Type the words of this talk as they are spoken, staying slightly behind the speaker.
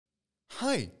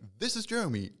Hi, this is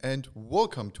Jeremy and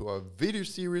welcome to our video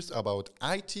series about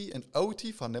IT and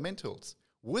OT fundamentals.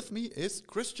 With me is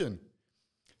Christian.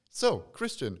 So,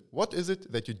 Christian, what is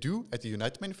it that you do at the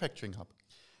United Manufacturing Hub?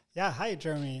 Yeah, hi,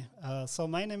 Jeremy. So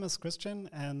my name is Christian,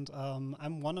 and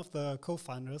I'm one of the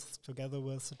co-founders, together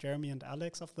with Jeremy and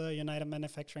Alex, of the United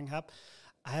Manufacturing Hub.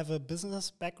 I have a business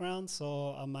background,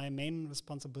 so my main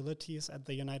responsibilities at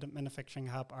the United Manufacturing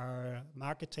Hub are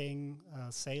marketing,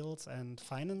 sales, and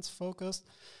finance focused.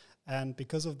 And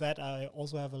because of that, I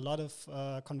also have a lot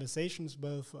of conversations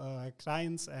with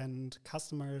clients and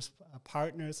customers,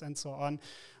 partners, and so on,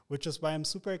 which is why I'm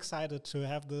super excited to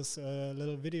have this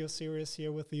little video series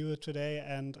here with you today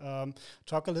and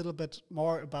talk a little bit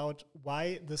more about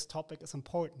why this topic is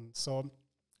important. So,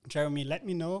 Jeremy, let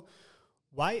me know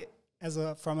why,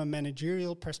 from a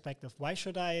managerial perspective, why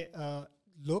should I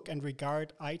look and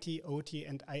regard IT, OT,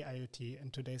 and IIoT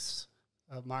in today's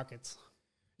markets?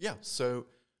 Yeah, so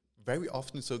very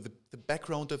often, so the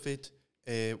background of it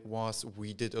was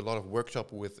we did a lot of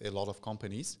workshop with a lot of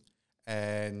companies,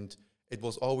 and it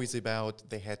was always about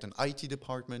they had an IT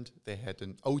department, they had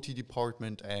an OT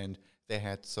department, and they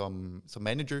had some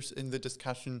managers in the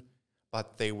discussion,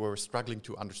 but they were struggling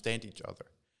to understand each other.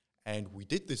 And we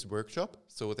did this workshop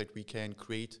so that we can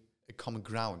create a common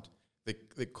ground, the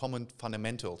common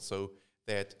fundamentals, so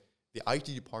that the IT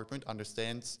department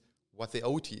understands what the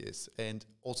OT is, and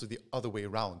also the other way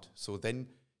around. So then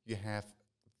you have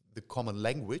the common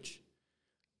language,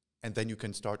 and then you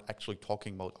can start actually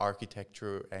talking about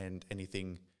architecture and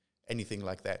anything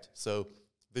like that. So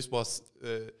this was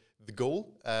the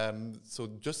goal, so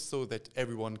just so that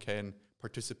everyone can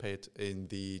participate in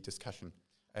the discussion.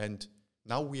 And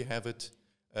now we have it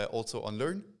also on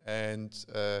Learn, and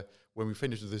when we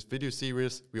finish this video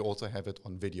series, we also have it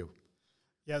on video.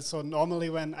 Yeah, so normally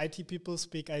when IT people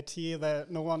speak IT, that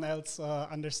no one else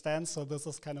understands. So this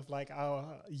is kind of like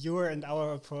your and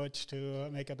our approach to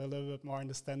make it a little bit more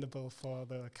understandable for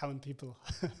the common people.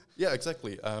 Yeah,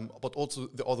 exactly. But also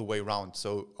the other way around.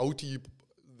 So OT,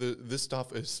 this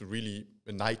stuff is really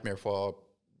a nightmare for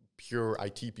pure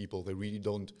IT people. They really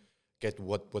don't get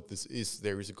what this is.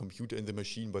 There is a computer in the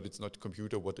machine, but it's not a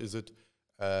computer. What is it?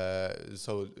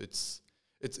 So it's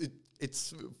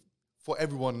for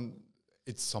everyone.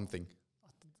 It's something.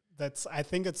 I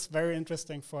think it's very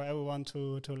interesting for everyone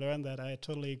to learn that. I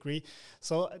totally agree.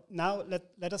 So now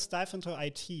let us dive into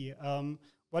IT.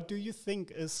 What do you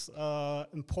think is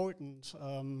important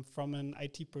from an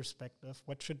IT perspective?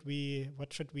 What should we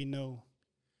know?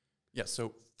 Yeah.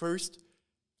 So first,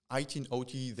 IT and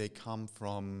OT, they come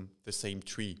from the same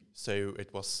tree. So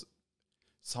it was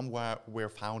somewhere were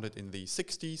founded in the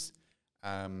 60s.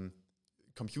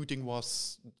 Computing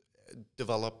was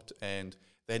developed, and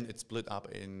then it split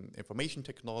up in information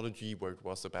technology, where it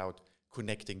was about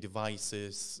connecting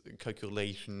devices,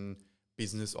 calculation,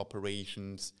 business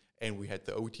operations, and we had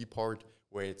the OT part,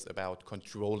 where it's about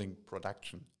controlling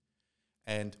production.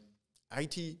 And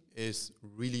IT is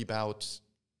really about,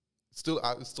 still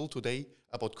today,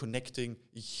 about connecting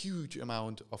a huge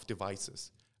amount of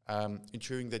devices,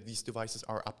 ensuring that these devices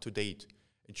are up to date,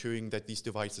 ensuring that these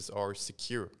devices are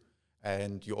secure.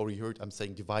 And you already heard I'm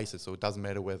saying devices, so it doesn't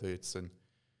matter whether it's a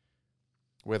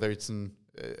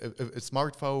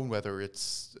smartphone, whether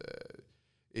it's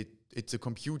a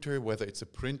computer, whether it's a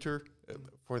printer.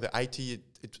 For the IT,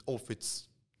 it all fits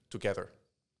together.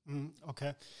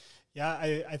 Okay, yeah,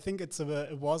 I think it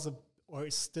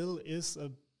still is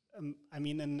a. I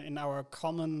mean, in our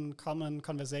common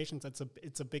conversations,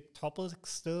 it's a big topic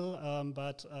still.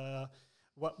 But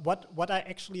what are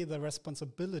actually the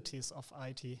responsibilities of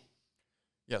IT?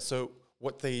 Yeah, so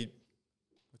what they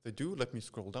do, let me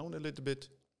scroll down a little bit.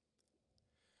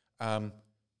 A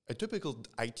typical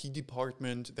IT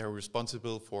department, they're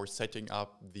responsible for setting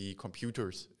up the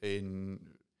computers in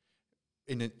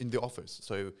the office,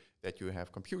 so that you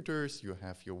have computers, you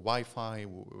have your Wi-Fi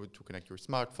to connect your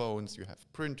smartphones, you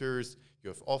have printers, you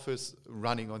have Office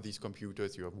running on these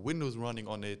computers, you have Windows running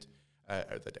on it,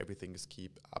 that everything is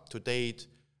keep up to date,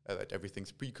 that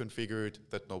everything's pre-configured,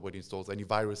 that nobody installs any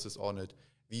viruses on it.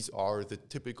 These are the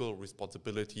typical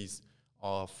responsibilities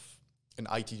of an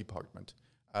IT department.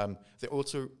 There are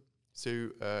also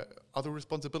other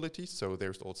responsibilities. So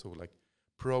there's also like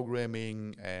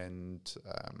programming and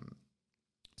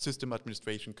system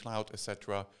administration, cloud,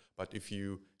 etc. But if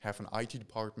you have an IT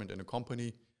department in a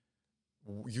company,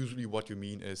 usually what you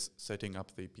mean is setting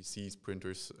up the PCs,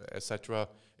 printers, etc.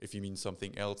 If you mean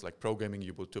something else like programming,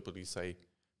 you will typically say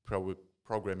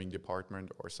programming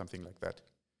department or something like that.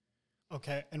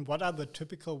 Okay, and what are the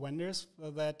typical vendors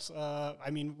that, I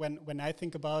mean, when I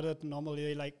think about it,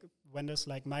 normally like vendors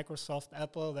like Microsoft,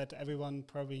 Apple, that everyone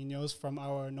probably knows from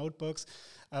our notebooks,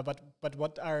 but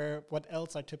what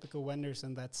else are typical vendors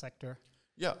in that sector?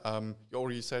 Yeah, you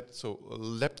already said, so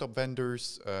laptop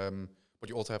vendors, but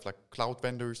you also have like cloud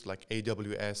vendors like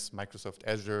AWS, Microsoft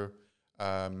Azure,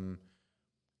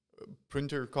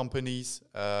 printer companies,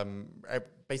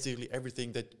 basically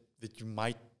everything that you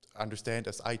might understand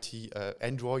as IT,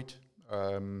 Android.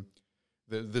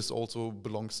 This also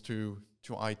belongs to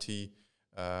IT.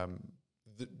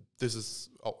 This is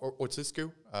or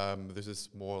Cisco. This is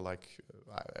more like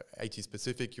IT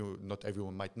specific. Not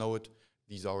everyone might know it.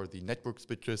 These are the network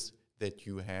switches that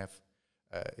you have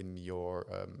in your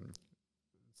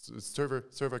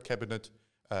server cabinet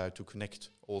to connect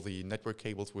all the network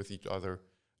cables with each other.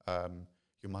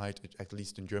 You might, at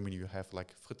least in Germany, you have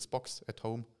like Fritzbox at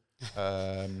home.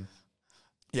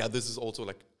 Yeah, this is also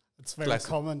like it's very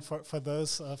common for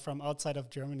those from outside of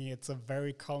Germany. It's a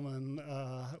very common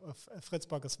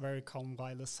Fritzbox is very common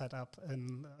wireless setup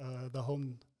in the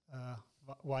home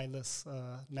wireless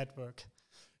network.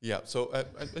 Yeah, so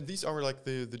and these are like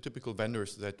the typical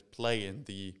vendors that play in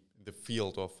the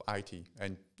field of IT.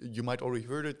 And you might already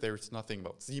heard it. There's nothing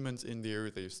about Siemens in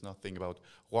there. There's nothing about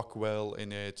Rockwell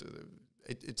in it.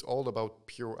 It's all about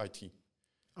pure IT.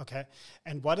 Okay,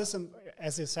 and what is,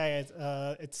 as you say,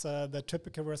 it's the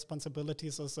typical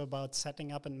responsibilities also about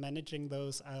setting up and managing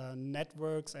those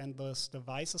networks and those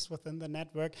devices within the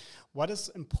network. What is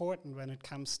important when it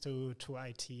comes to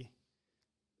IT?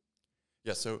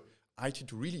 Yeah, so IT,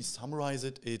 to really summarize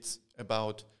it, it's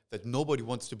about that nobody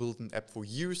wants to build an app for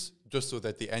years just so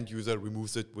that the end user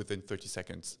removes it within 30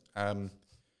 seconds.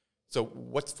 So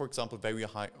what's, for example, very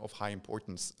high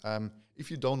importance? If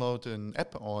you download an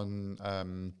app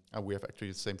on, we have actually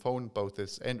the same phone, both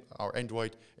this and our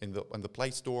Android on the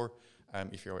Play Store.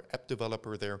 If you're an app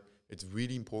developer there, it's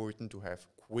really important to have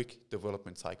quick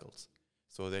development cycles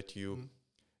so that you,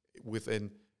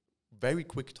 within very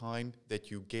quick time,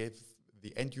 that you give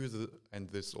the end user, and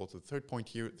this is also the third point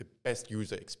here, the best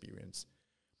user experience.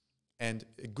 And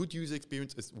a good user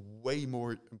experience is way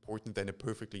more important than a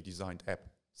perfectly designed app.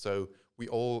 So we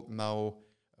all know,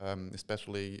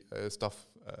 especially stuff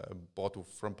bought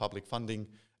from public funding,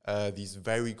 these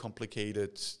very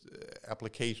complicated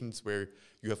applications where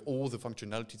you have all the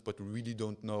functionalities but really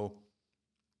don't know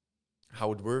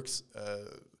how it works.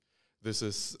 This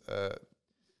is,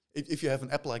 if you have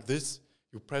an app like this,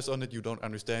 you press on it, you don't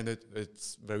understand it,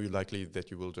 it's very likely that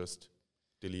you will just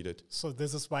delete it. So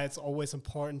this is why it's always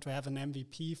important to have an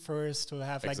MVP first, to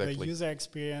have like the user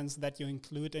experience that you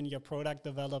include in your product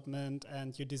development,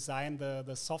 and you design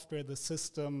the software, the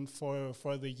system for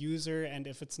the user. And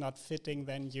if it's not fitting,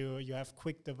 then you have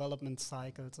quick development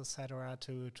cycles, etc.,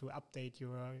 to update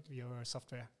your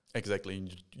software. Exactly.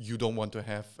 You don't want to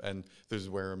have, and this is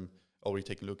where I'm already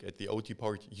taking a look at the OT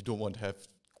part, you don't want to have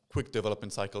quick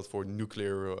development cycles for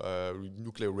nuclear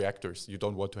reactors. You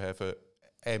don't want to have a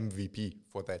MVP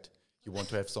for that. You want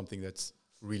to have something that's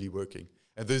really working.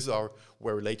 And this is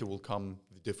where later will come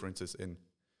the differences in.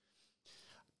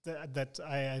 That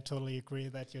I totally agree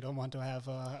that you don't want to have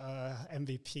a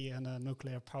MVP in a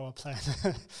nuclear power plant.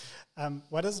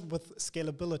 What is with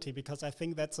scalability? Because I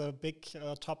think that's a big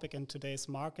topic in today's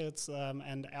markets,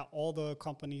 and all the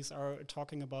companies are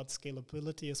talking about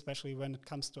scalability, especially when it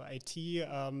comes to IT.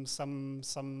 Some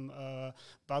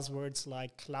buzzwords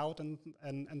like cloud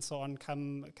and so on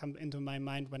come into my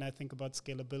mind when I think about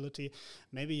scalability.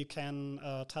 Maybe you can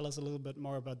tell us a little bit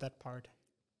more about that part.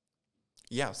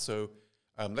 Yeah, so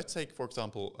let's take, for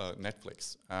example,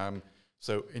 Netflix.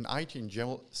 So in IT in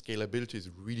general, scalability is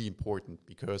really important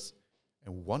because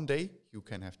one day you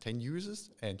can have 10 users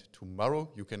and tomorrow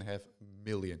you can have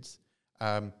millions.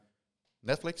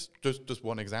 Netflix, just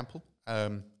one example.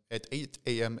 At 8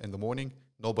 a.m. in the morning,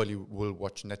 nobody will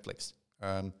watch Netflix.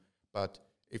 But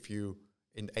if you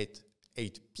at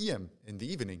 8 p.m. in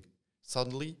the evening,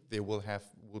 suddenly there will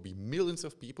be millions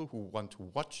of people who want to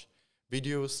watch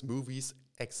videos, movies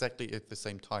exactly at the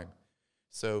same time.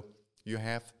 So you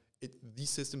have these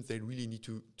systems, they really need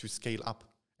to scale up,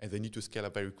 and they need to scale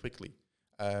up very quickly.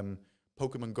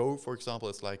 Pokemon Go, for example,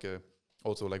 is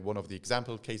also like one of the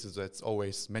example cases that's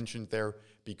always mentioned there,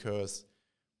 because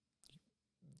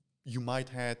you might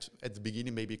had at the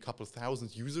beginning maybe a couple of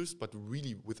thousand users, but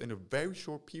really within a very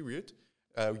short period,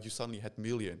 you suddenly had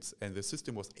millions, and the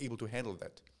system was able to handle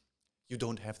that. You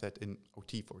don't have that in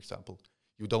OT, for example.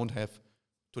 You don't have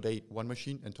today one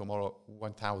machine and tomorrow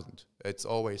 1,000. It's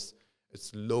always a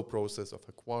slow process of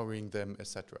acquiring them,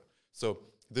 etc. So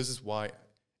this is why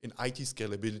in IT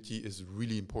scalability is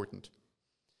really important.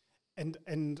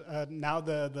 And now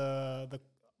the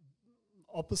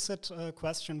opposite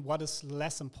question: what is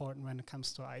less important when it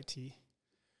comes to IT?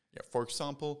 Yeah, for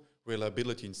example,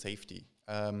 reliability and safety.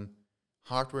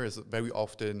 Hardware is very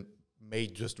often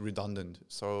made just redundant.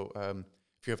 So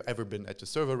if you have ever been at the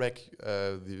server rack,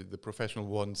 the professional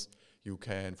ones, you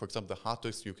can, for example, the hard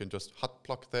disks, you can just hot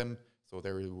plug them. So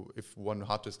if one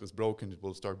hard disk is broken, it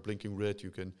will start blinking red.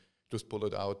 You can just pull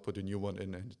it out, put a new one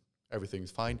in, and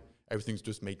everything's fine. Everything's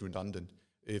just made redundant.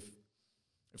 If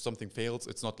something fails,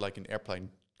 it's not like an airplane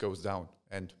goes down.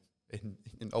 And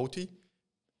in OT,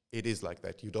 it is like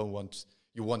that.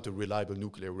 You want a reliable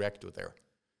nuclear reactor there.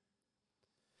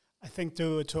 I think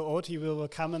to OT we will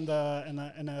come in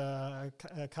a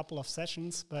couple of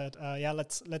sessions, but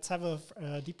let's have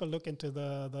a deeper look into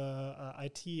the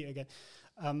IT again.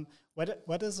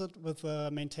 What is it with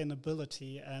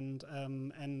maintainability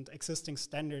and existing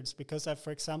standards? Because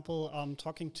for example,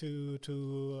 talking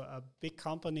to big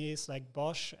companies like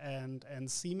Bosch and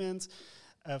Siemens,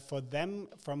 for them,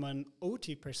 from an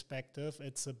OT perspective,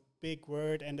 it's a big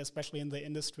word, and especially in the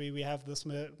industry, we have this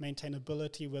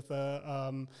maintainability with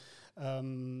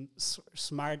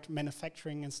smart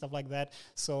manufacturing and stuff like that.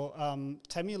 So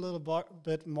tell me a little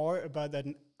bit more about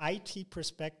an IT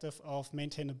perspective of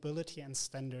maintainability and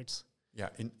standards. Yeah,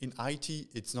 in IT,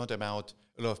 it's not about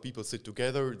a lot of people sit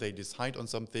together, they decide on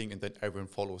something, and then everyone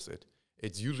follows it.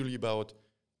 It's usually about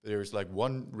there's like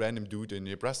one random dude in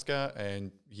Nebraska,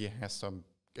 and he has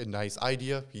a nice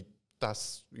idea. He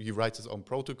writes his own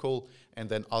protocol, and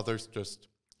then others just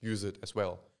use it as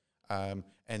well.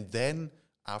 And then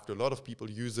after a lot of people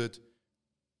use it,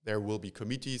 there will be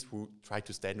committees who try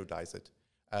to standardize it.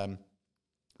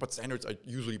 But standards are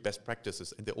usually best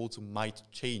practices, and they also might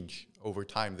change over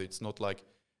time. It's not like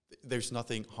there's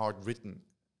nothing hard written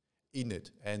in it.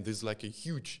 And there's like a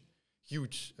huge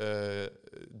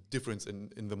difference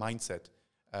in the mindset.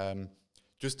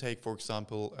 Just take, for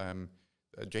example,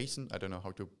 JSON. I don't know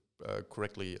how to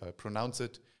correctly pronounce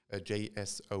it,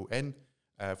 JSON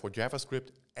for JavaScript.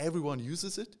 Everyone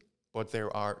uses it, but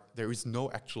there is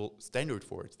no actual standard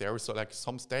for it. There are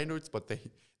some standards, but they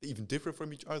even differ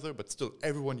from each other, but still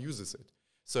everyone uses it.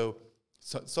 So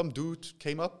some dude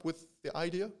came up with the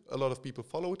idea, a lot of people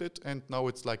followed it, and now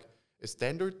it's like a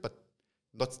standard, but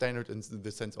not standard in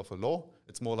the sense of a law.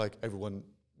 It's more like everyone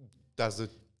does it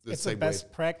the same way. It's a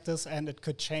best practice, and it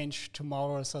could change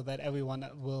tomorrow so that everyone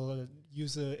will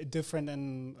use a different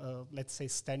and let's say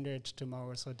standard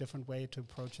tomorrow, so a different way to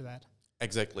approach that.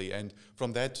 Exactly, and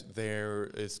from that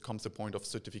comes the point of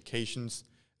certifications,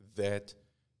 that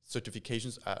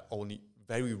certifications are only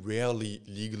very rarely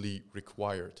legally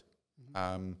required.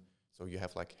 Mm-hmm. So you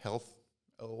have like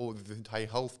the entire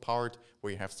health part,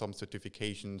 where you have some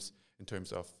certifications in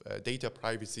terms of data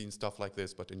privacy and stuff like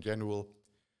this, but in general,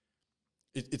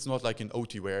 it's not like in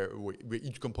OT where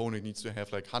each component needs to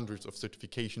have like hundreds of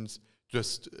certifications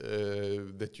just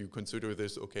that you consider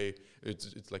this, okay,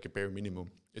 it's like a bare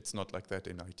minimum. It's not like that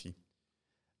in IT.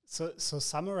 So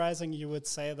summarizing, you would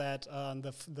say that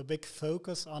the big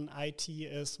focus on IT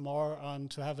is more on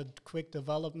to have a quick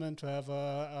development, to have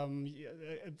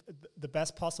the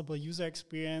best possible user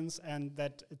experience, and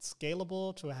that it's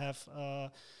scalable, to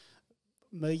have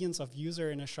millions of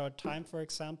users in a short time, for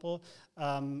example,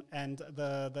 and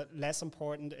the less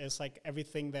important is like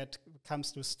everything that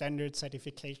comes to standard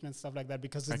certification and stuff like that,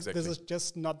 because this is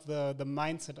just not the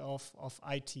mindset of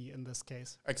IT in this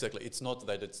case. Exactly. It's not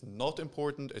that it's not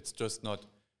important, it's just not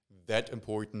that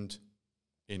important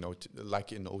in OT,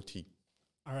 like in OT.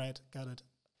 All right, got it.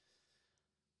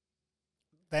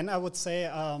 Then I would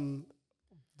say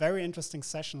very interesting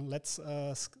session. Let's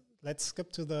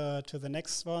skip to the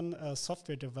next one,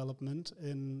 software development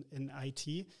in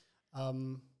IT.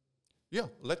 Yeah,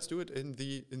 let's do it in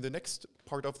the next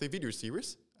part of the video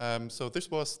series. So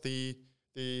this was the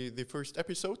first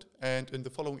episode, and in the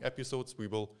following episodes we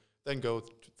will then go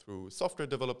through software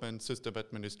development, system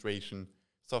administration,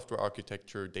 software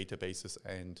architecture, databases,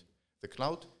 and the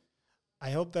cloud. I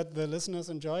hope that the listeners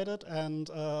enjoyed it, and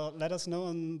let us know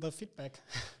in the feedback.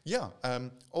 Yeah.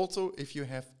 Also, if you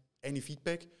have any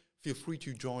feedback, feel free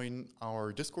to join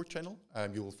our Discord channel.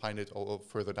 You will find it all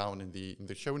further down in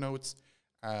the show notes.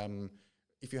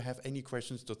 If you have any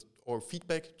questions or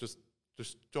feedback, just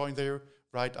join there,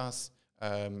 write us.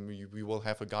 We will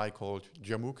have a guy called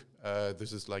Jamuk.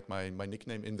 This is like my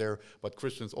nickname in there, but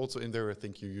Christian's also in there. I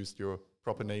think you used your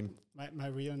proper name. My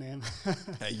real name.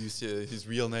 I used his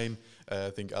real name. I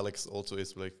think Alex also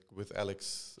is like with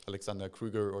Alexander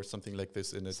Kruger or something like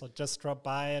this in it. So just drop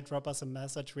us a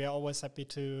message. We are always happy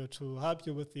to help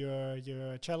you with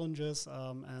your challenges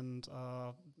and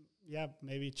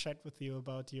maybe chat with you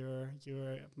about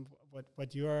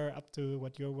what you're up to,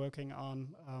 what you're working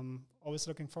on. Always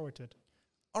looking forward to it.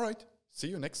 All right. See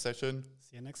you next session.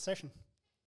 See you next session.